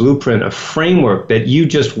have a blueprint, a framework that you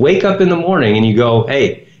just wake up in the morning and you go,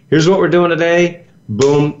 hey, here's what we're doing today,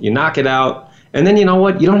 boom, you knock it out, and then you know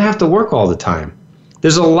what? You don't have to work all the time.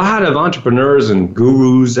 There's a lot of entrepreneurs and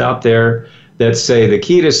gurus out there that say the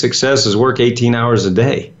key to success is work 18 hours a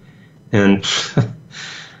day. And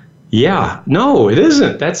yeah, no, it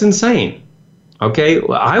isn't. That's insane. Okay,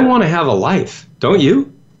 well, I want to have a life, don't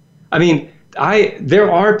you? I mean,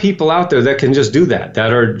 there are people out there that can just do that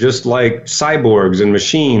are just like cyborgs and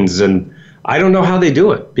machines, and I don't know how they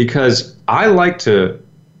do it, because I like to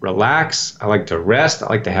relax, I like to rest, I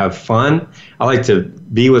like to have fun, I like to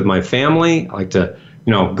be with my family, I like to,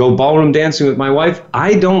 go ballroom dancing with my wife.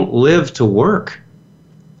 I don't live to work.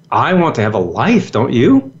 I want to have a life, don't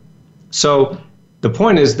you? So the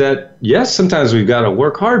point is that, yes, sometimes we've got to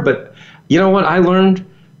work hard, but you know what I learned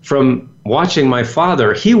from watching my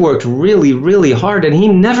father? He worked really, really hard, and he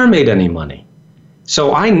never made any money.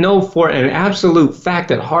 So I know for an absolute fact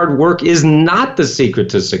that hard work is not the secret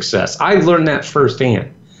to success. I learned that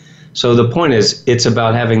firsthand. So the point is, it's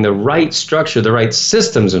about having the right structure, the right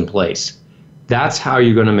systems in place. That's how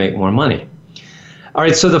you're going to make more money. All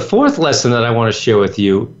right, so the 4th lesson that I want to share with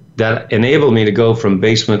you that enabled me to go from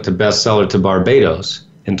basement to bestseller to Barbados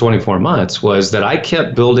in 24 months was that I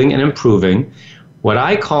kept building and improving what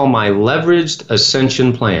I call my leveraged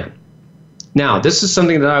ascension plan. Now, this is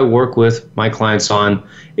something that I work with my clients on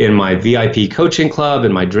in my VIP coaching club,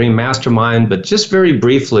 in my Dream Mastermind, but just very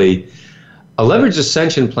briefly, a leveraged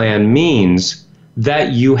ascension plan means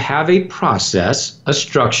that you have a process, a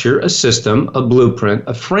structure, a system, a blueprint,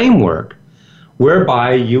 a framework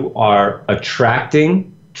whereby you are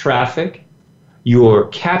attracting traffic, you're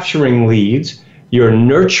capturing leads, you're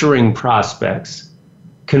nurturing prospects,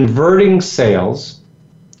 converting sales,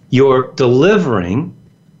 you're delivering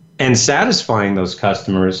and satisfying those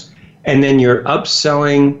customers, and then you're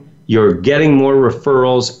upselling, you're getting more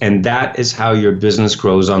referrals, and that is how your business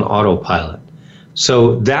grows on autopilot.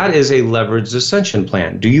 So that is a leveraged ascension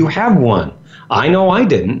plan. Do you have one? I know I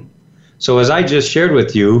didn't. So as I just shared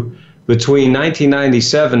with you, between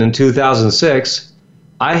 1997 and 2006,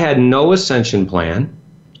 I had no ascension plan.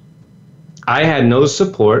 I had no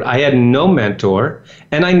support. I had no mentor,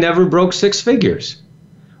 and I never broke 6 figures.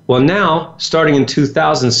 Well, now, starting in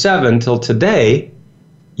 2007 till today,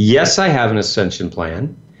 yes, I have an ascension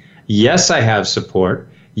plan. Yes, I have support.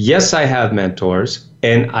 Yes, I have mentors,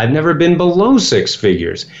 and I've never been below 6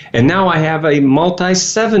 figures. And now I have a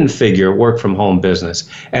multi-7-figure work-from-home business,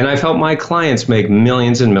 and I've helped my clients make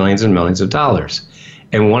millions and millions and millions of dollars.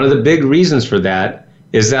 And one of the big reasons for that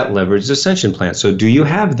is that leveraged ascension plan. So do you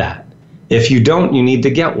have that? If you don't, you need to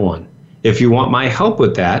get one. If you want my help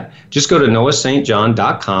with that, just go to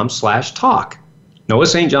noahstjohn.com/talk.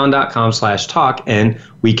 noahstjohn.com/talk, and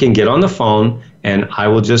we can get on the phone, and I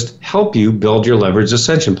will just help you build your leveraged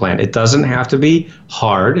ascension plan. It doesn't have to be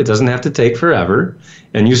hard. It doesn't have to take forever.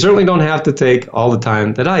 And you certainly don't have to take all the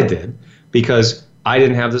time that I did, because I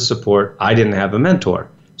didn't have the support. I didn't have a mentor.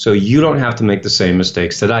 So you don't have to make the same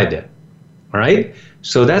mistakes that I did. All right?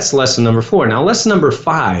 So that's lesson number 4. Now, lesson number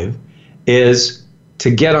 5 is to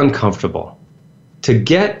get uncomfortable. To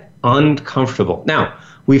get uncomfortable. Now,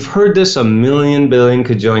 we've heard this a million, billion,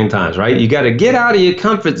 cajillion times, right? You got to get out of your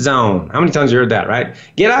comfort zone. How many times have you heard that, right?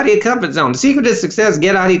 Get out of your comfort zone. The secret to success,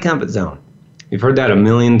 get out of your comfort zone. You've heard that a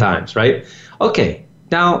million times, right? Okay,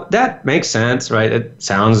 now that makes sense, right? It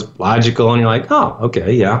sounds logical, and you're like, oh,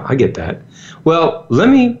 okay, yeah, I get that. Well, let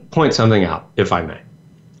me point something out, if I may.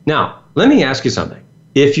 Now, let me ask you something.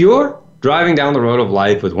 If you're driving down the road of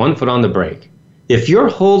life with one foot on the brake, if you're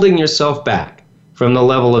holding yourself back from the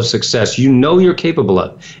level of success you know you're capable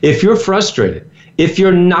of, if you're frustrated, if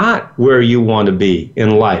you're not where you want to be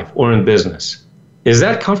in life or in business, is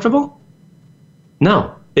that comfortable?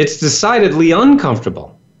 No, it's decidedly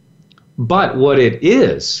uncomfortable. But what it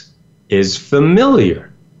is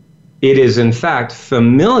familiar. It is, in fact,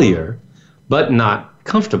 familiar, but not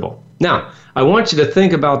comfortable. Now, I want you to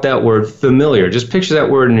think about that word familiar. Just picture that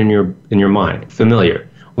word in your mind, familiar.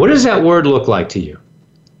 What does that word look like to you?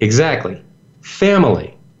 Exactly.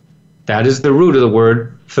 Family. That is the root of the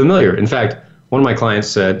word familiar. In fact, one of my clients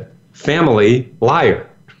said, family liar.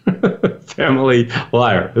 Family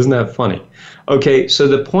liar. Isn't that funny? Okay, so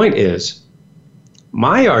the point is,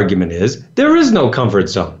 my argument is, there is no comfort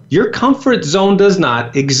zone. Your comfort zone does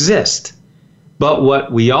not exist. But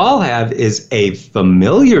what we all have is a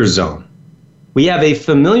familiar zone. We have a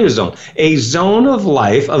familiar zone, a zone of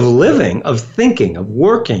life, of living, of thinking, of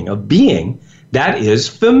working, of being that is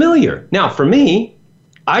familiar. Now, for me,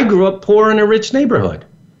 I grew up poor in a rich neighborhood.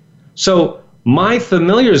 So my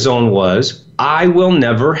familiar zone was I will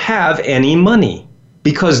never have any money,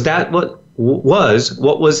 because that was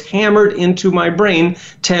what was hammered into my brain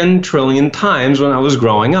 10 trillion times when I was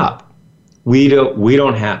growing up. We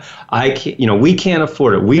don't have, we can't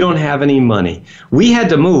afford it. We don't have any money. We had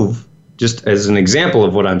to move, just as an example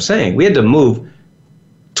of what I'm saying, we had to move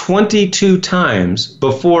 22 times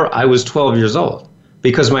before I was 12 years old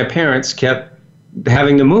because my parents kept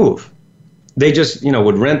having to move. They just,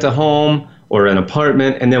 would rent a home or an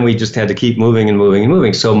apartment, and then we just had to keep moving and moving and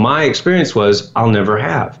moving. So my experience was, I'll never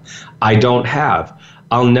have. I don't have.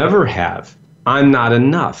 I'll never have. I'm not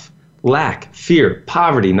enough. Lack, fear,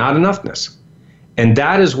 poverty, not enoughness. And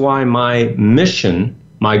that is why my mission,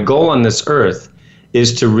 my goal on this earth,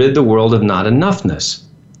 is to rid the world of not enoughness,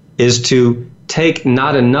 is to take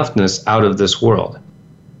not enoughness out of this world.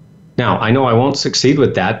 Now, I know I won't succeed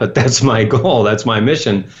with that, but that's my goal, that's my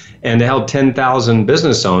mission, and to help 10,000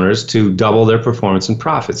 business owners to double their performance and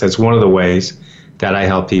profits. That's one of the ways that I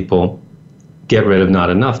help people get rid of not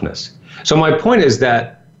enoughness. So my point is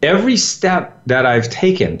that every step that I've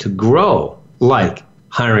taken to grow, like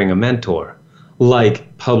hiring a mentor,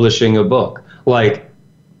 like publishing a book, like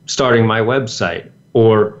starting my website,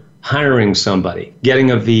 or hiring somebody, getting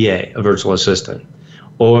a VA, a virtual assistant,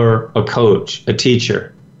 or a coach, a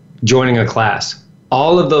teacher, joining a class.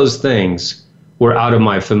 All of those things were out of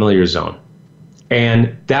my familiar zone.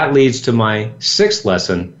 And that leads to my sixth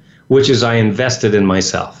lesson, which is I invested in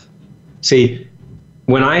myself. See,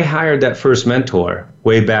 when I hired that first mentor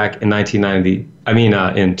way back in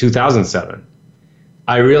in 2007,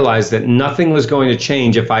 I realized that nothing was going to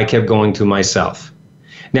change if I kept going to myself.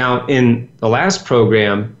 Now, in the last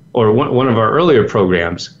program, or one of our earlier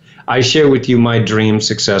programs, I share with you my dream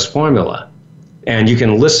success formula. And you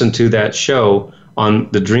can listen to that show on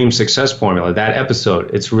the dream success formula, that episode.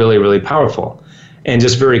 It's really, really powerful. And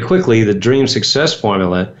just very quickly, the dream success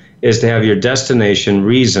formula is to have your destination,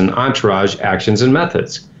 reason, entourage, actions, and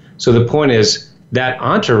methods. So the point is that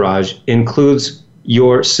entourage includes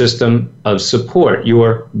your system of support,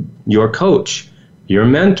 your coach, your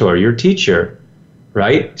mentor, your teacher,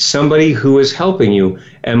 right? Somebody who is helping you.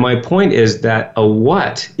 And my point is that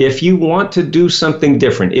if you want to do something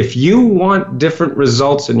different, if you want different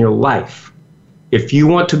results in your life, if you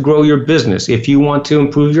want to grow your business, if you want to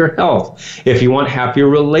improve your health, if you want happier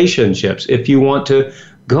relationships, if you want to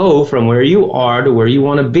go from where you are to where you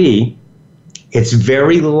want to be, it's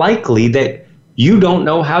very likely that you don't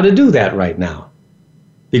know how to do that right now.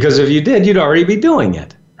 Because if you did, you'd already be doing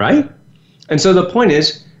it, right? And so the point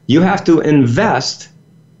is, you have to invest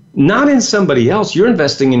not in somebody else, you're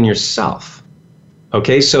investing in yourself.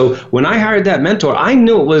 Okay, so when I hired that mentor, I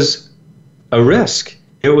knew it was a risk.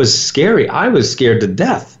 It was scary. I was scared to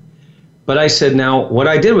death. But I said, now, what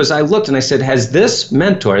I did was I looked and I said, has this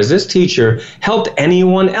mentor, has this teacher helped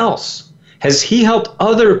anyone else? Has he helped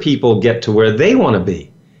other people get to where they want to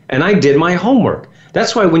be? And I did my homework.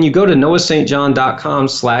 That's why when you go to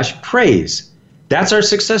noahstjohn.com/praise, that's our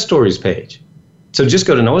success stories page. So just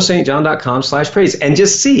go to noahstjohn.com/praise and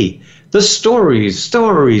just see the stories.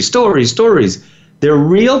 They're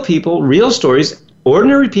real people, real stories,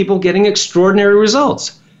 ordinary people getting extraordinary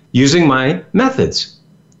results using my methods.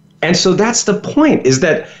 And so that's the point, is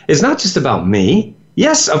that it's not just about me.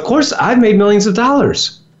 Yes, of course, I've made millions of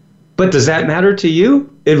dollars. But does that matter to you?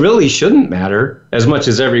 It really shouldn't matter as much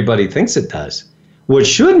as everybody thinks it does. What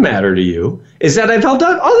should matter to you is that I've helped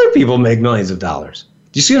other people make millions of dollars.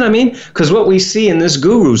 Do you see what I mean? Because what we see in this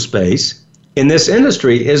guru space, in this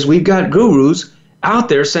industry, is we've got gurus out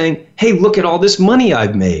there saying, hey, look at all this money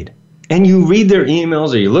I've made. And you read their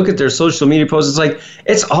emails or you look at their social media posts, it's like,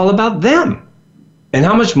 it's all about them and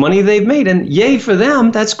how much money they've made. And yay for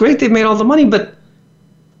them, that's great, they've made all the money, but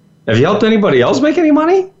have you helped anybody else make any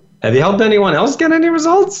money? Have you helped anyone else get any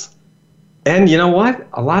results? And you know what?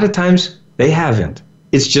 A lot of times they haven't.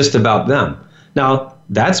 It's just about them. Now,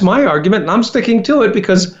 that's my argument, and I'm sticking to it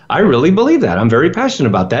because I really believe that. I'm very passionate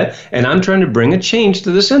about that, and I'm trying to bring a change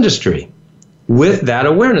to this industry with that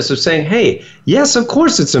awareness of saying, hey, yes, of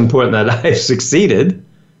course it's important that I've succeeded,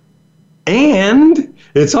 and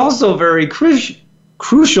it's also very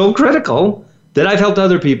critical that I've helped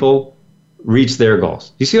other people reach their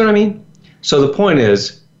goals. You see what I mean? So the point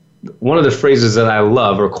is, one of the phrases that I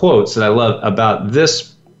love, or quotes that I love about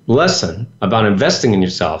this lesson, about investing in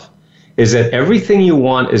yourself, is that everything you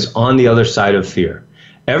want is on the other side of fear.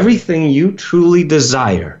 Everything you truly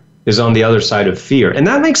desire is on the other side of fear. And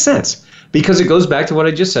that makes sense because it goes back to what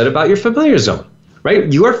I just said about your familiar zone,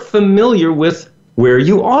 right? You are familiar with where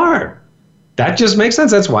you are. That just makes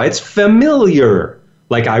sense. That's why it's familiar.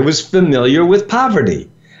 Like I was familiar with poverty.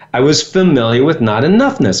 I was familiar with not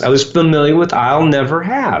enoughness. I was familiar with I'll never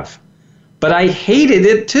have. But I hated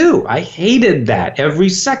it too. I hated that every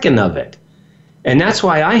second of it. And that's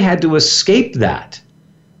why I had to escape that.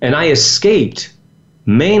 And I escaped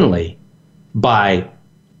mainly by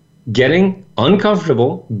getting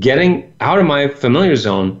uncomfortable, getting out of my familiar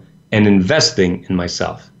zone, and investing in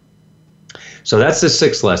myself. So that's the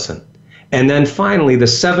 6th lesson. And then finally, the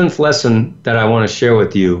 7th lesson that I want to share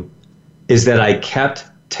with you is that I kept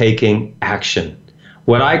taking action,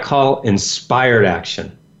 what I call inspired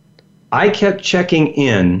action. I kept checking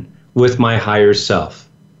in with my higher self,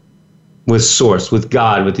 with Source, with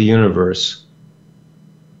God, with the universe,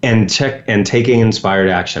 and taking inspired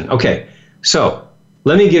action. Okay, so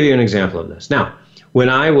let me give you an example of this. Now, when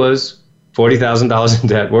I was $40,000 in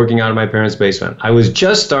debt, working out of my parents' basement, I was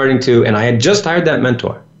just starting to, and I had just hired that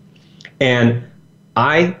mentor. And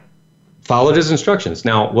I followed his instructions.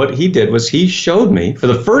 Now, what he did was he showed me for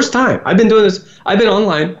the first time. I've been doing this. I've been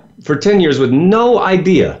online for 10 years with no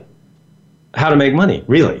idea how to make money,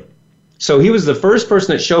 really. So he was the first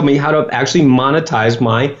person that showed me how to actually monetize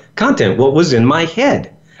my content, what was in my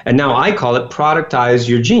head. And now I call it productize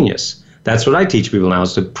your genius. That's what I teach people now,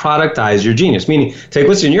 is to productize your genius, meaning take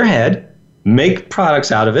what's in your head, make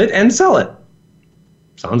products out of it, and sell it.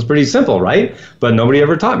 Sounds pretty simple, right? But nobody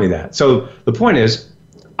ever taught me that. So the point is,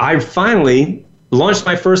 I finally launched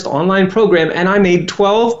my first online program, and I made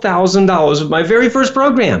 $12,000 with my very first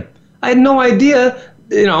program. I had no idea,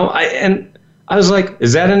 and I was like,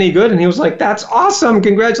 is that any good? And he was like, that's awesome.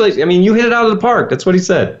 Congratulations. I mean, you hit it out of the park. That's what he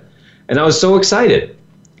said. And I was so excited.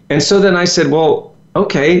 And so then I said, well,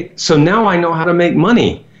 okay, so now I know how to make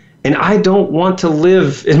money. And I don't want to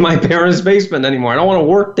live in my parents' basement anymore. I don't want to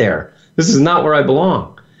work there. This is not where I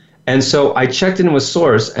belong. And so I checked in with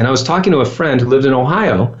Source, and I was talking to a friend who lived in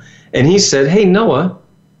Ohio, and he said, hey, Noah,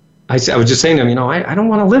 I was just saying to him, I don't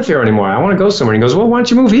want to live here anymore. I want to go somewhere. And he goes, well, why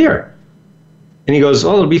don't you move here? And he goes,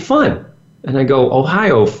 oh, it'll be fun. And I go,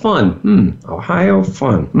 Ohio, fun. Ohio,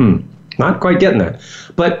 fun. Not quite getting that.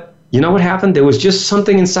 But you know what happened? There was just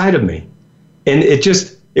something inside of me, and it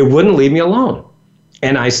wouldn't leave me alone.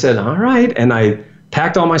 And I said, all right. And I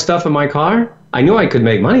packed all my stuff in my car. I knew I could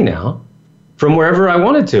make money now from wherever I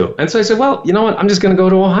wanted to. And so I said, well, you know what? I'm just going to go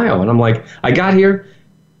to Ohio. And I'm like, I got here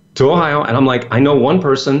to Ohio, and I'm like, I know one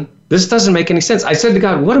person. This doesn't make any sense. I said to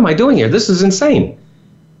God, what am I doing here? This is insane.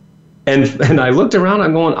 And I looked around,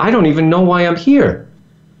 I'm going, I don't even know why I'm here.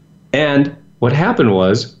 And what happened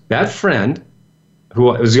was that friend, who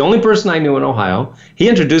was the only person I knew in Ohio, he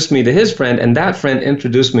introduced me to his friend, and that friend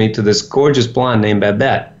introduced me to this gorgeous blonde named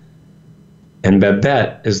Babette. And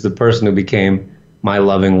Babette is the person who became my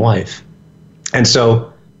loving wife. And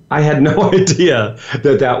so I had no idea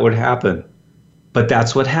that would happen. But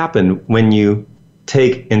that's what happened when you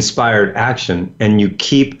take inspired action and you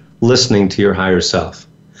keep listening to your higher self.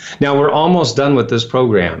 Now, we're almost done with this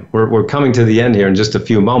program. We're coming to the end here in just a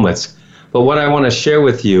few moments. But what I want to share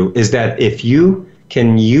with you is that if you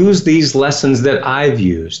can use these lessons that I've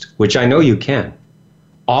used, which I know you can,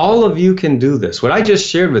 all of you can do this. What I just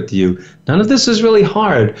shared with you, none of this is really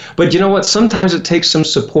hard. But you know what? Sometimes it takes some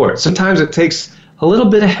support. Sometimes it takes a little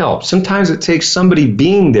bit of help. Sometimes it takes somebody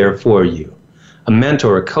being there for you, a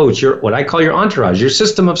mentor, a coach, what I call your entourage, your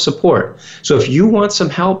system of support. So if you want some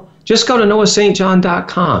help, just go to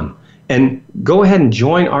noahstjohn.com and go ahead and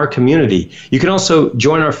join our community. You can also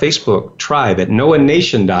join our Facebook tribe at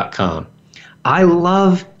noahnation.com. I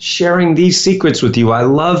love sharing these secrets with you. I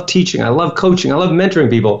love teaching. I love coaching. I love mentoring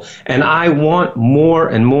people. And I want more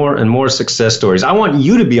and more and more success stories. I want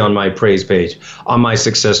you to be on my praise page, on my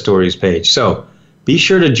success stories page. So be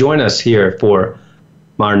sure to join us here for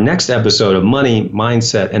our next episode of Money,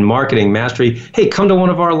 Mindset, and Marketing Mastery. Hey, come to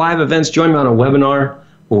one of our live events. Join me on a webinar.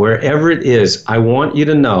 Wherever it is, I want you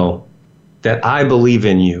to know that I believe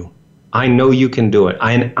in you. I know you can do it.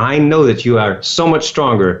 I know that you are so much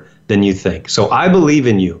stronger than you think. So I believe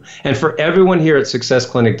in you. And for everyone here at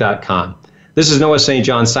successclinic.com, this is Noah St.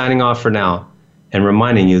 John signing off for now and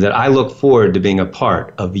reminding you that I look forward to being a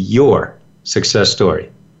part of your success story.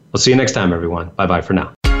 We'll see you next time, everyone. Bye-bye for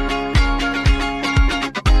now.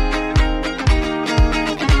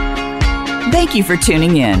 Thank you for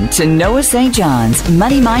tuning in to Noah St. John's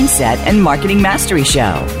Money Mindset and Marketing Mastery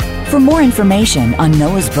Show. For more information on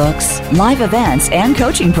Noah's books, live events, and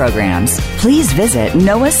coaching programs, please visit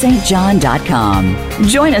noahstjohn.com.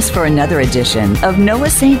 Join us for another edition of Noah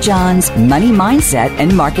St. John's Money Mindset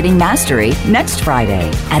and Marketing Mastery next Friday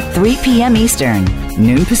at 3 p.m. Eastern,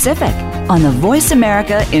 noon Pacific, on the Voice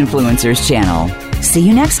America Influencers channel. See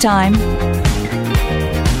you next time.